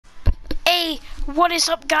What is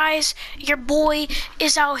up, guys? Your boy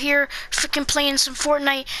is out here freaking playing some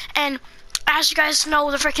Fortnite, and as you guys know,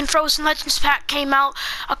 the freaking Frozen Legends pack came out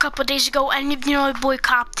a couple days ago, and you know, my boy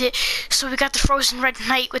copped it. So we got the Frozen Red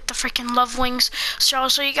Knight with the freaking Love Wings. So I'll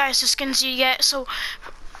show you guys the skins you get. So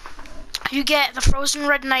you get the Frozen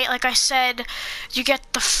Red Knight, like I said. You get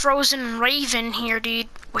the Frozen Raven here, dude,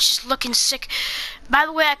 which is looking sick. By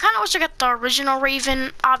the way, I kind of wish I got the original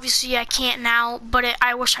Raven. Obviously, I can't now, but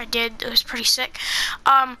I wish I did. It was pretty sick.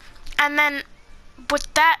 And then with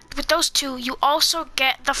those two, you also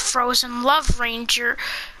get the Frozen Love Ranger.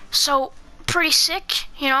 So pretty sick,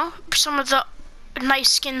 you know. Some of the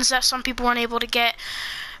nice skins that some people weren't able to get,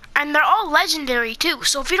 and they're all legendary too.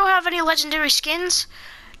 So if you don't have any legendary skins,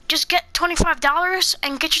 just get $25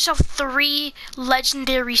 and get yourself 3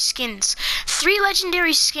 legendary skins. 3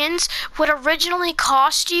 legendary skins would originally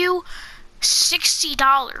cost you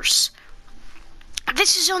 $60.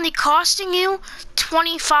 This is only costing you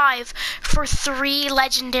 $25 for 3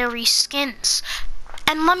 legendary skins.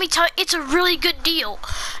 And let me tell you, it's a really good deal.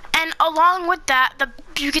 And along with that,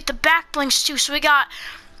 you get the back blings too. So we got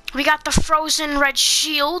the Frozen Red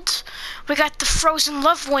Shield, we got the Frozen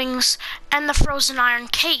Love Wings, and the Frozen Iron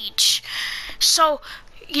Cage. So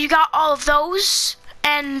you got all of those,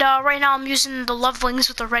 and right now I'm using the Love Wings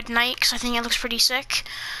with the Red Knight because I think it looks pretty sick.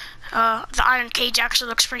 The Iron Cage actually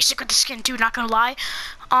looks pretty sick with the skin too, not gonna lie.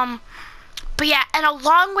 But yeah, and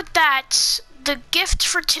along with that, the gift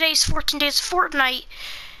for today's 14 Days of Fortnite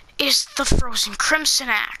is the Frozen Crimson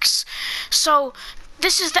Axe. So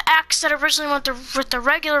this is the axe that originally went with the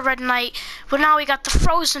regular Red Knight, but now we got the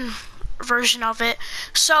Frozen version of it.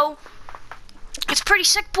 So it's pretty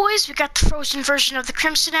sick, boys. We got the Frozen version of the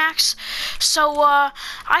Crimson Axe. So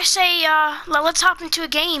I say let's hop into a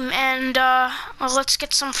game and let's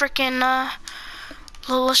get some freaking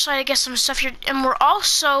let's try to get some stuff here. And we're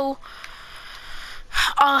also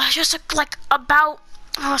just like about,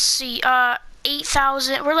 let's see,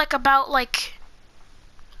 8,000. We're like about like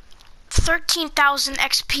 13,000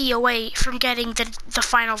 XP away from getting the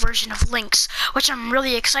final version of Lynx, which I'm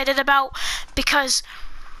really excited about because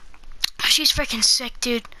she's freaking sick,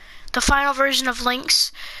 dude. The final version of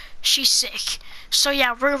Lynx, she's sick. So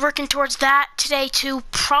yeah, we're working towards that today too.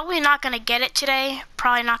 Probably not gonna get it today.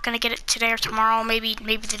 Probably not gonna get it today or tomorrow. Maybe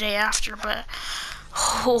the day after. But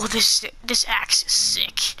oh, this axe is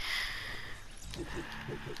sick.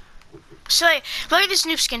 So like, look at this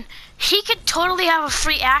noob skin. He could totally have a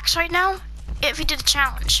free axe right now if he did the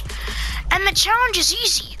challenge. And the challenge is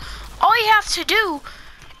easy. All you have to do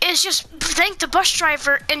is just thank the bus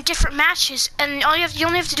driver in different matches, and you only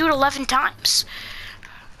have to do it 11 times.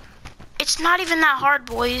 It's not even that hard,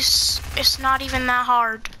 boys. It's not even that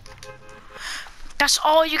hard. That's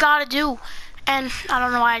all you gotta do. And I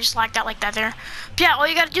don't know why I just lagged out like that there. But yeah, all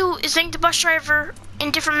you gotta do is thank the bus driver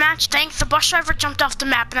in different matches. Thank the bus driver jumped off the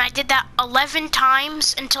map, and I did that 11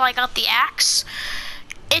 times until I got the axe.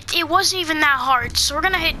 It wasn't even that hard. So we're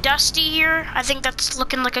gonna hit Dusty here. I think that's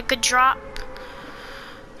looking like a good drop.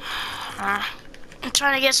 I'm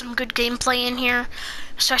trying to get some good gameplay in here,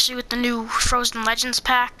 especially with the new Frozen Legends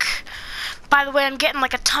pack. By the way, I'm getting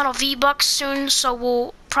like a ton of V-Bucks soon, so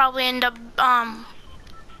we'll probably end up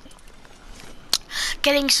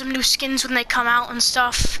getting some new skins when they come out and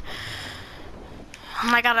stuff.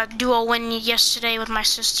 I got a duo win yesterday with my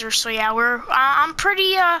sister, so yeah, I'm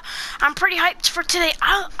pretty hyped for today.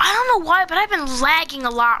 I don't know why, but I've been lagging a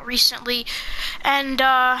lot recently, and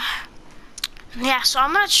yeah, so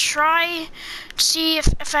I'm gonna try see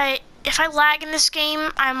if I lag in this game,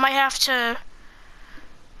 I might have to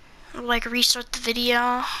like restart the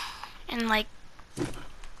video and like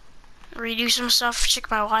redo some stuff, check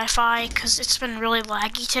my Wi-Fi, because it's been really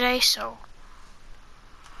laggy today. So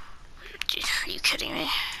are you kidding me?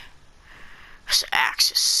 This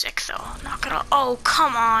axe is sick though. I'm not gonna. Oh,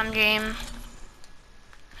 come on, game.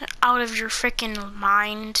 Out of your freaking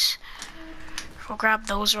mind. We'll grab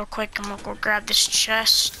those real quick, and we'll go grab this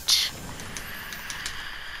chest.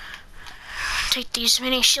 Take these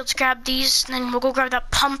mini shields, grab these, and then we'll go grab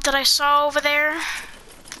that pump that I saw over there.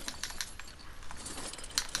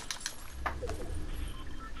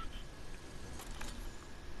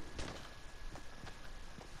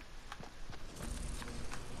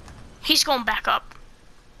 He's going back up.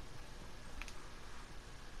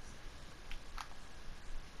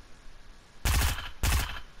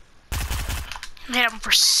 Hit him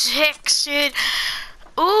for 6, dude.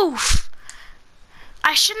 Oof.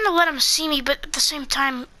 I shouldn't have let him see me, but at the same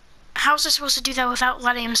time, how was I supposed to do that without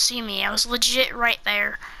letting him see me? I was legit right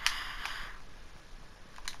there.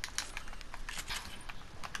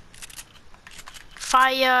 If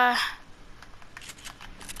I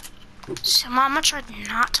So I'm gonna try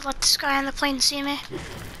not to let this guy on the plane see me.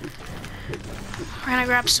 We're gonna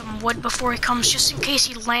grab some wood before he comes, just in case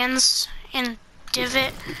he lands in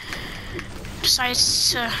divot.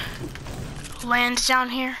 Decides to land down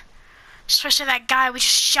here. Especially that guy we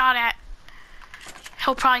just shot at.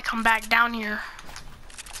 He'll probably come back down here.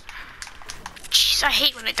 Jeez, I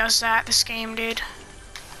hate when it does that, this game, dude.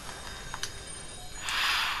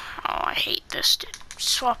 Oh, I hate this, dude.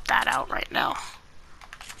 Swap that out right now.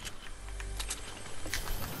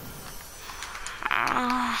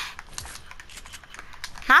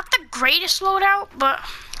 Not the greatest loadout, but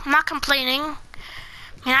I'm not complaining. I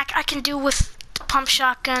mean, I can do with pump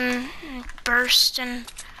shotgun, and burst, and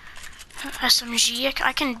SMG.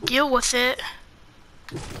 I can deal with it.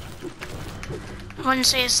 I wouldn't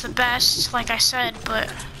say it's the best, like I said,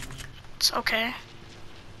 but it's okay.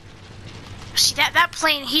 See, that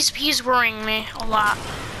plane, he's worrying me a lot.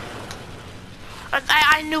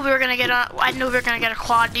 I knew we were gonna get a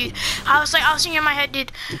quad, dude. I was thinking in my head,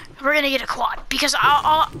 dude, we're gonna get a quad because we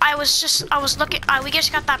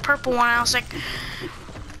just got that purple one. I was like,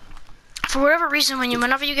 for whatever reason,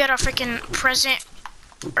 whenever you get a freaking present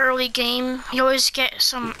early game, you always get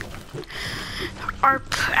some, or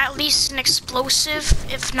at least an explosive,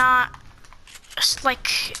 if not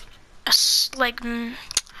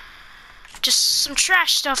just some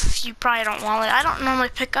trash stuff you probably don't want. I don't normally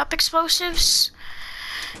pick up explosives.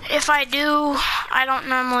 If I do, I don't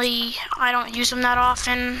use them that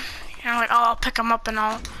often. You know, like, I'll pick them up and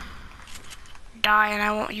I'll die and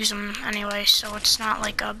I won't use them anyway, so it's not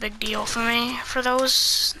like a big deal for me for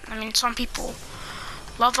those. I mean, some people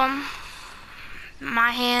love them.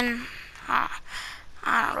 My hand, I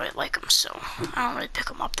don't really like them, so I don't really pick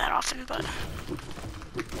them up that often, but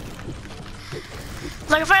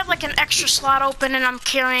like if I have like an extra slot open and I'm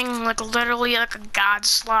carrying like literally like a god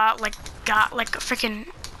slot, like a freaking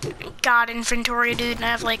god inventory, dude, and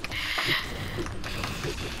I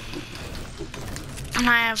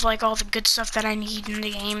have like all the good stuff that I need in the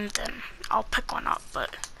game, then I'll pick one up.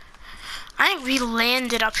 But I think we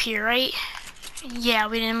landed up here, right? Yeah,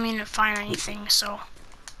 we didn't mean to find anything, so.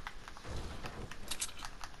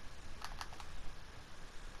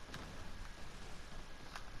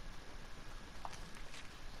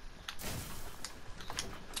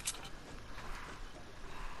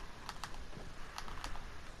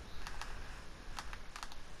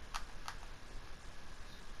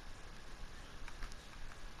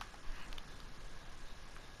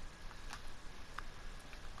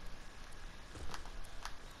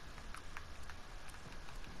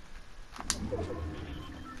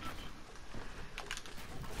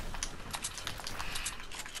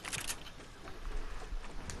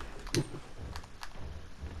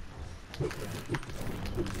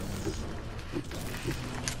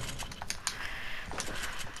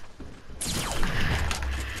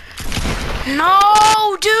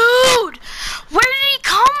 No, dude! Where did he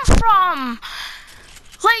come from?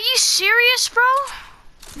 Like, you serious, bro?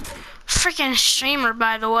 Freaking streamer,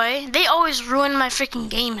 by the way. They always ruin my freaking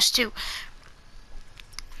games, too.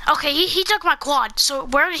 Okay, he took my quad, so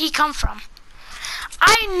where did he come from?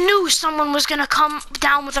 I knew someone was gonna come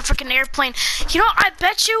down with a freaking airplane. You know, I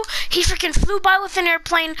bet you he freaking flew by with an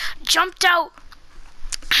airplane, jumped out.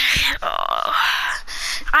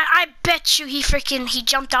 I bet you he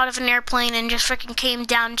jumped out of an airplane and just freaking came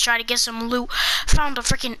down and tried to get some loot. Found a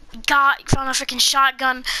freaking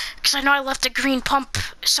shotgun, because I know I left a green pump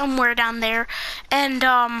somewhere down there, and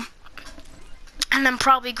then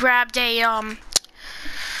probably grabbed a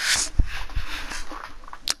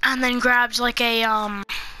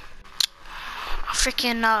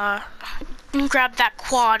grabbed that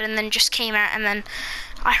quad and then just came out, and then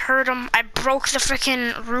I heard him. I broke the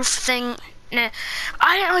freaking roof thing. I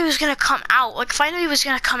didn't know he was gonna come out. Like, if I knew he was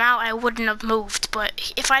gonna come out, I wouldn't have moved. But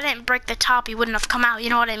if I didn't break the top, he wouldn't have come out. You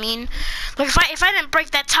know what I mean? Like, if I didn't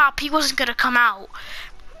break that top, he wasn't gonna come out.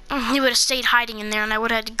 He would have stayed hiding in there, and I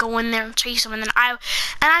would have had to go in there and chase him. And then I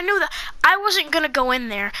knew that I wasn't gonna go in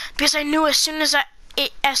there because I knew as soon as I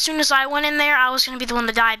went in there, I was gonna be the one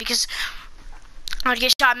to die, because I would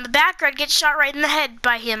get shot in the back or I'd get shot right in the head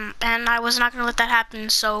by him, and I was not gonna let that happen.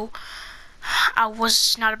 So I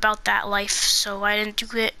was not about that life, so I didn't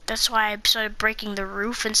do it. That's why I started breaking the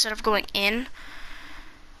roof instead of going in.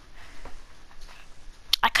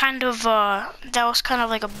 That was kind of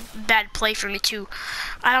like a bad play for me too.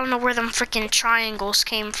 I don't know where them freaking triangles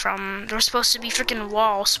came from. They were supposed to be freaking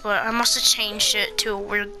walls, but I must have changed it to a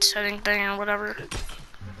weird setting thing or whatever.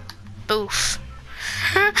 Boof.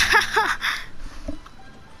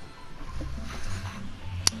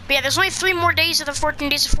 But yeah, there's only 3 more days of the 14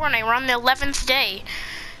 days of Fortnite. We're on the 11th day.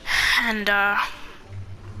 And,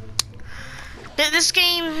 This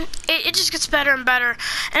game, it just gets better and better.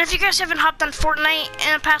 And if you guys haven't hopped on Fortnite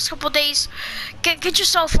in the past couple days, get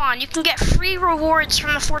yourself on. You can get free rewards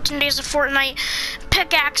from the 14 days of Fortnite.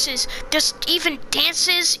 Pickaxes, there's even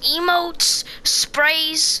dances, emotes,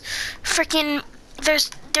 sprays, freaking,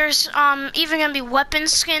 there's even gonna be weapon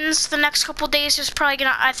skins the next couple days. There's probably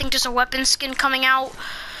gonna, I think there's a weapon skin coming out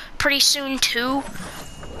pretty soon too,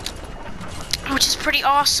 which is pretty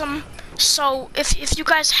awesome. So if you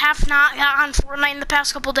guys have not got on Fortnite in the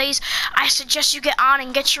past couple days, I suggest you get on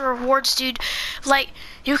and get your rewards, dude. Like,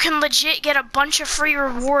 you can legit get a bunch of free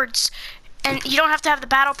rewards, and you don't have to have the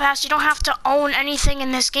battle pass. You don't have to own anything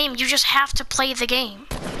in this game. You just have to play the game.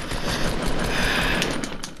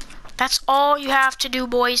 That's all you have to do,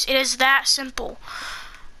 boys. It is that simple.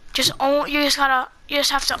 You just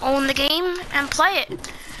have to own the game and play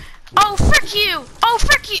it. Oh, frick you! Oh,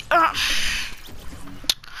 frick you!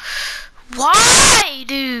 Why,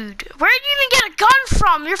 dude? Where did you even get a gun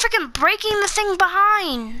from? You're freaking breaking the thing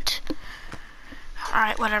behind.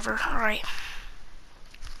 Alright, whatever. Alright.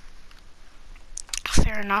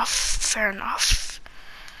 Fair enough. Fair enough.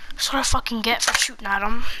 That's what I fucking get for shooting at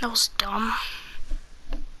him. That was dumb.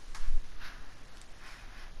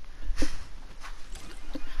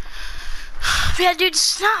 Yeah, dude,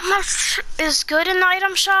 it's not much is good in the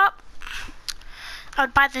item shop. I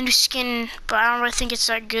would buy the new skin, but I don't really think it's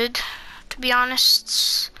that good, to be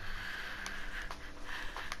honest.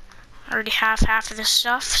 I already have half of this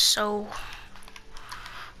stuff, so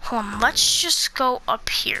hold on, let's just go up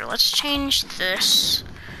here. Let's change this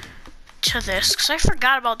to this, because I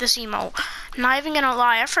forgot about this emote. Not even gonna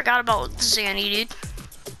lie, I forgot about Zanny, dude.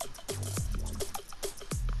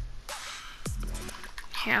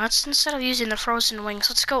 Here, let's, instead of using the frozen wings,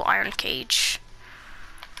 let's go iron cage.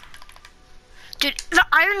 Dude, the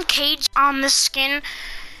iron cage on this skin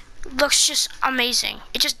looks just amazing.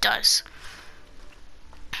 It just does.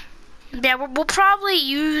 Yeah, we'll probably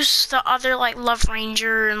use the other, like, Love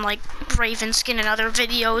Ranger and, like, Raven skin in other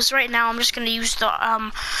videos. Right now, I'm just gonna use the,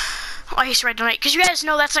 Ice Red Knight, because you guys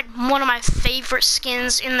know that's, like, one of my favorite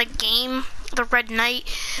skins in the game, the Red Knight.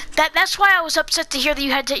 That's why I was upset to hear that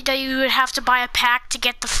you would have to buy a pack to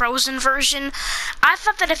get the frozen version. I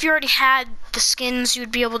thought that if you already had the skins,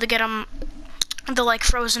 you'd be able to get them, the, like,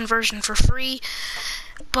 frozen version for free.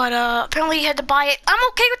 But apparently you had to buy it. I'm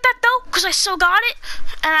okay with that though, because I still got it,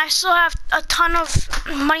 and I still have a ton of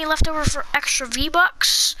money left over for extra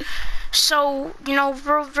V-Bucks. So, you know,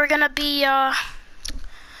 we're gonna be,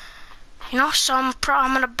 you know, so I'm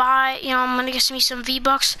gonna buy, you know, I'm gonna get me some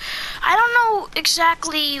V-Bucks. I don't know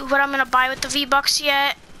exactly what I'm gonna buy with the V-Bucks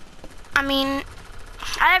yet. I mean,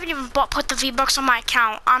 I haven't even put the V-Bucks on my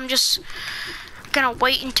account. I'm just gonna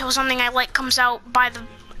wait until something I like comes out, buy the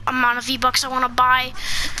amount of V-Bucks I want to buy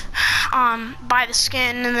the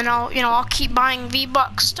skin, and then I'll keep buying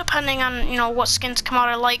V-Bucks depending on, you know, what skins come out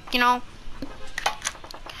I like, you know.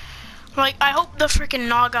 Like, I hope the freaking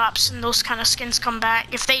Nog Ops and those kind of skins come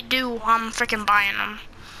back. If they do, I'm freaking buying them.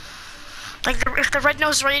 Like, if the Red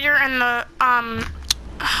Nose Raider and the,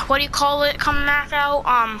 what do you call it, come back out,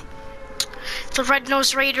 if the Red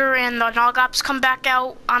Nose Raider and the Nog Ops come back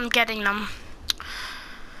out, I'm getting them.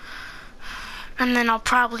 And then I'll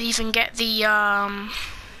probably even get the,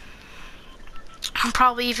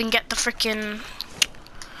 freaking,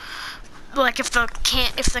 like, if the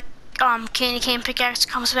candy cane pickaxe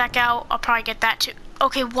comes back out, I'll probably get that too.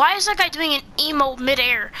 Okay, why is that guy doing an emote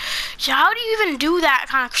midair? How do you even do that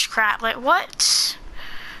kind of crap? Like, what?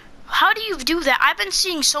 How do you do that? I've been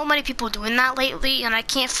seeing so many people doing that lately, and I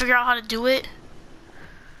can't figure out how to do it.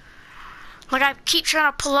 Like, I keep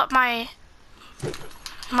trying to pull up my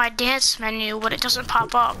dance menu, but it doesn't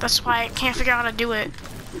pop up. That's why I can't figure out how to do it.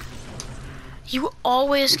 You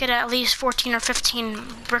always get at least 14 or 15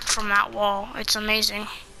 brick from that wall. It's amazing.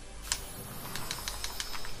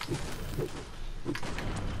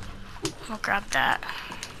 I'll grab that.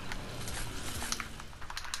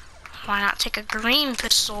 Why not take a green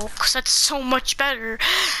pistol? Because that's so much better.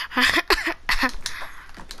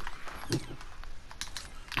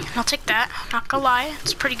 I'll take that. Not gonna lie,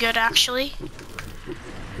 it's pretty good actually.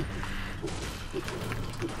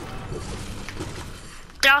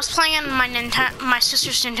 I was playing my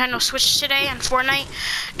sister's Nintendo Switch today on Fortnite,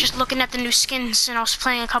 just looking at the new skins, and I was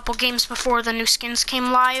playing a couple games before the new skins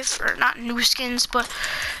came live, or not new skins, but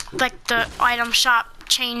like the item shop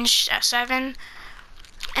changed at 7,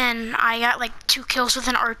 and I got like 2 kills with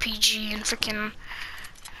an RPG and freaking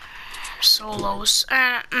solos.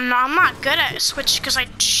 And I'm not good at Switch because I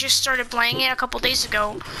just started playing it a couple days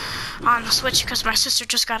ago on the Switch because my sister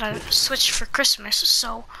just got a Switch for Christmas,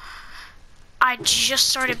 so I just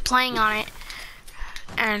started playing on it.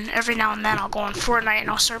 And every now and then I'll go on Fortnite and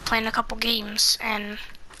I'll start playing a couple games and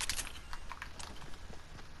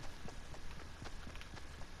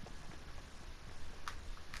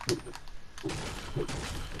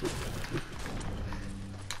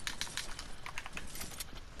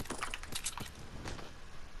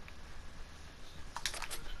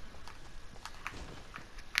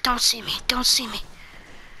don't see me, don't see me.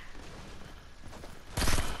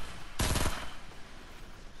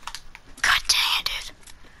 God dang it, dude.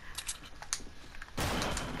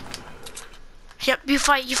 Yep, you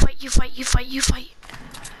fight, you fight, you fight, you fight, you fight.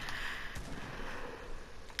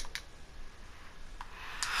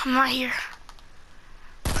 I'm not here.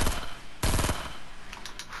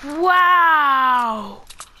 Wow!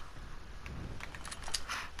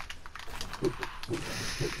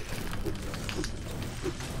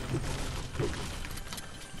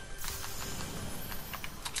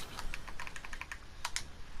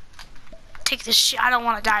 Take this shit. I don't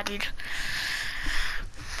want to die, dude.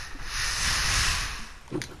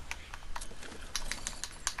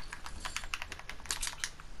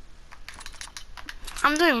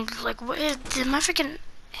 I'm doing, like, what is, am I freaking...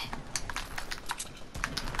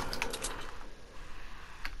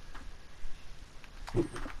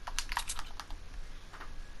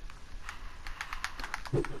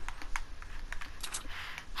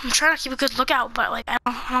 I'm trying to keep a good lookout, but, like, I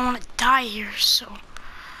don't want to die here, so...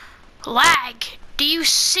 Lag! Do you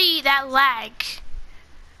see that lag?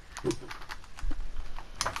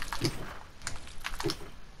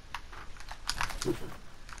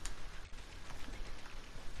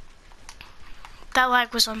 That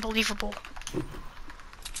lag was unbelievable. Oh,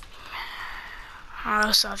 that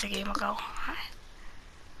was the other game ago.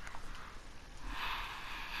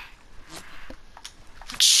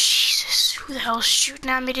 Jesus, who the hell's shooting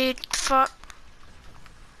at me, dude? Fuck.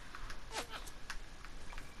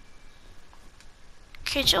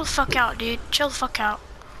 Okay, chill the fuck out, dude. Chill the fuck out.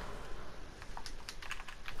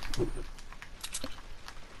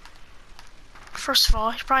 First of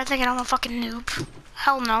all, you're probably thinking I'm a fucking noob.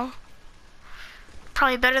 Hell no.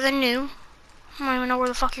 Probably better than new. I don't even know where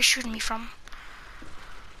the fuck you're shooting me from.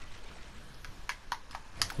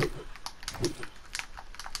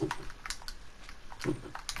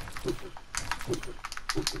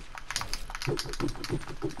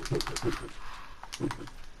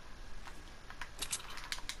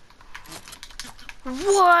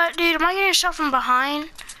 What, dude? Am I getting shot from behind?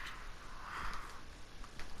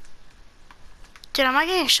 Dude, am I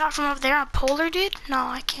getting shot from up there on Polar, dude? No,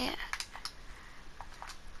 I can't.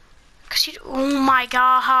 Cause you, oh my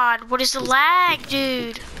god, what is the lag,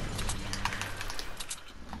 dude?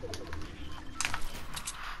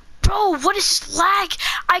 Bro, what is this lag?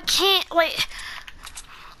 I can't, like,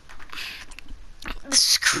 this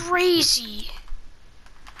is crazy.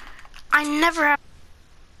 I never have.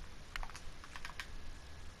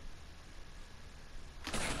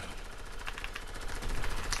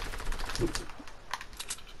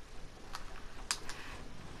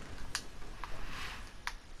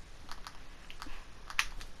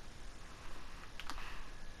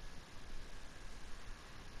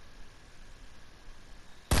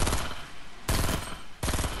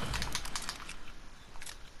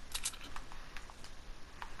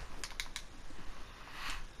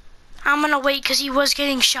 I'm gonna wait because he was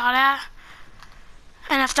getting shot at.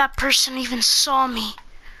 And if that person even saw me.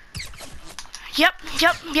 Yep.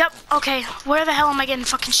 Okay, where the hell am I getting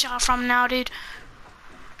fucking shot from now, dude?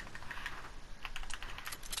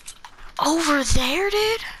 Over there,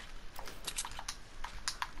 dude?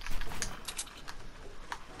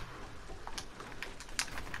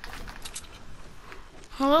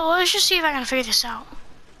 Well, let's just see if I can figure this out.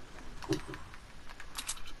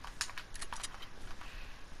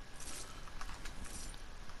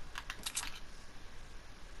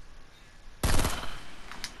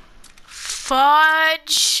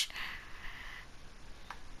 Fudge!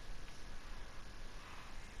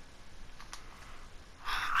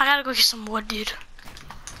 I gotta go get some wood, dude.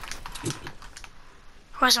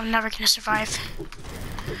 Otherwise I'm never gonna survive.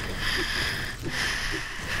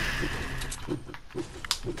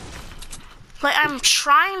 Like, I'm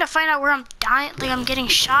trying to find out where I'm dying, like I'm getting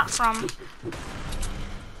shot from.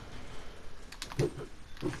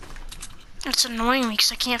 It's annoying me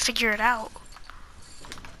because I can't figure it out.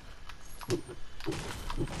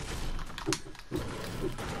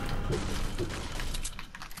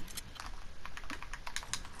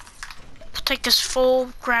 Take this full,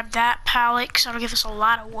 grab that pallet, because that'll give us a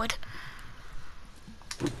lot of wood.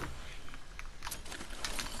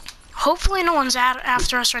 Hopefully no one's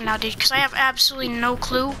after us right now, dude, because I have absolutely no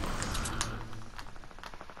clue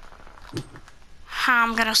how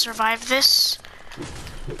I'm gonna survive this.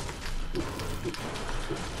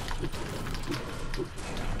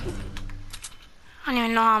 I don't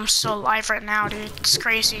even know how I'm still alive right now, dude. It's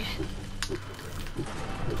crazy.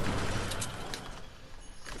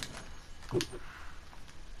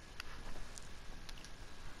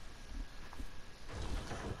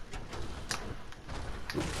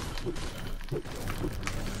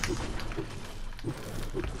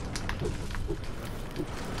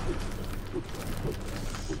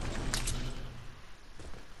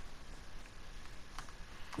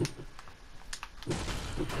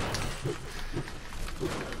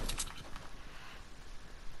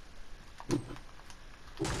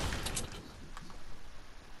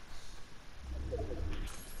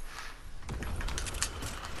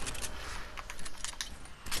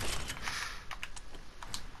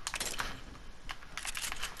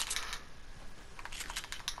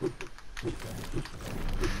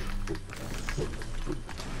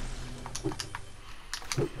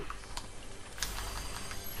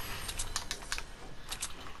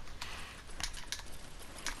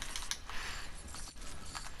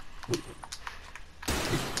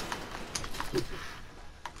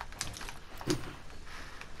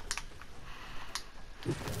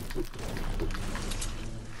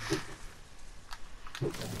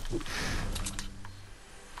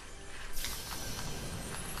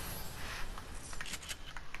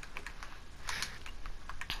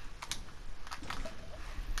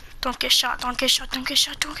 Don't get shot, don't get shot, don't get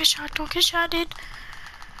shot, don't get shot, don't get shot, dude.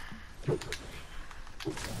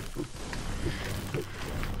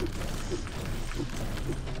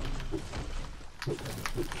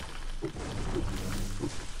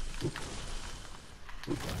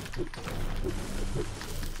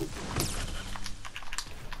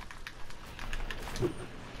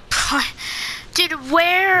 Dude,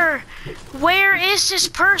 where is this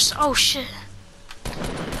person? Oh shit.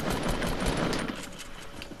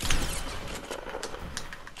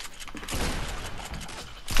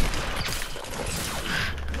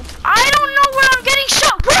 I don't know where I'm getting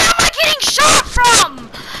shot. Where am I getting shot from?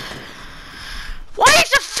 Why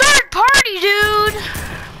is it third party, dude?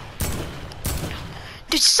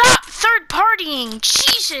 Dude, stop third partying.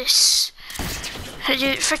 Jesus.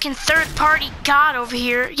 Dude, freaking third party god over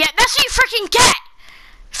here. Yeah, that's what you freaking get.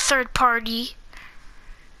 Third party.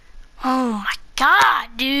 Oh my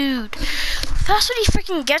god, dude. That's what he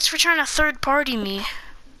freaking gets for trying to third party me.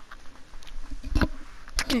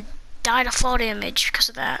 Freaking died of fall damage because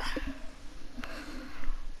of that.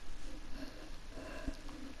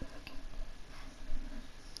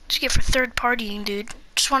 Just get for third partying, dude.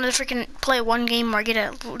 Just wanted to freaking play one game where I get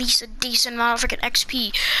at least a decent amount of freaking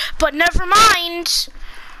XP. But never mind.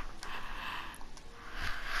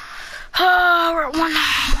 Oh, we're at one.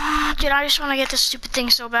 Dude, I just want to get this stupid thing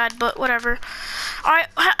so bad, but whatever. Alright,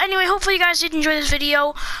 anyway, hopefully you guys did enjoy this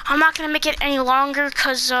video. I'm not going to make it any longer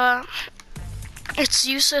because it's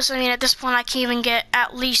useless. I mean, at this point, I can't even get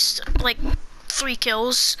at least, like, 3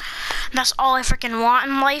 kills. That's all I freaking want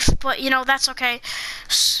in life, but, you know, that's okay.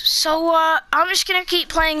 So, I'm just going to keep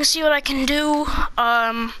playing, see what I can do.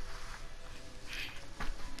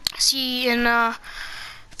 See, and,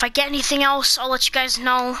 if I get anything else, I'll let you guys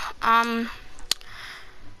know. And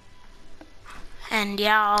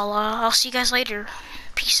yeah, I'll see you guys later.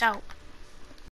 Peace out.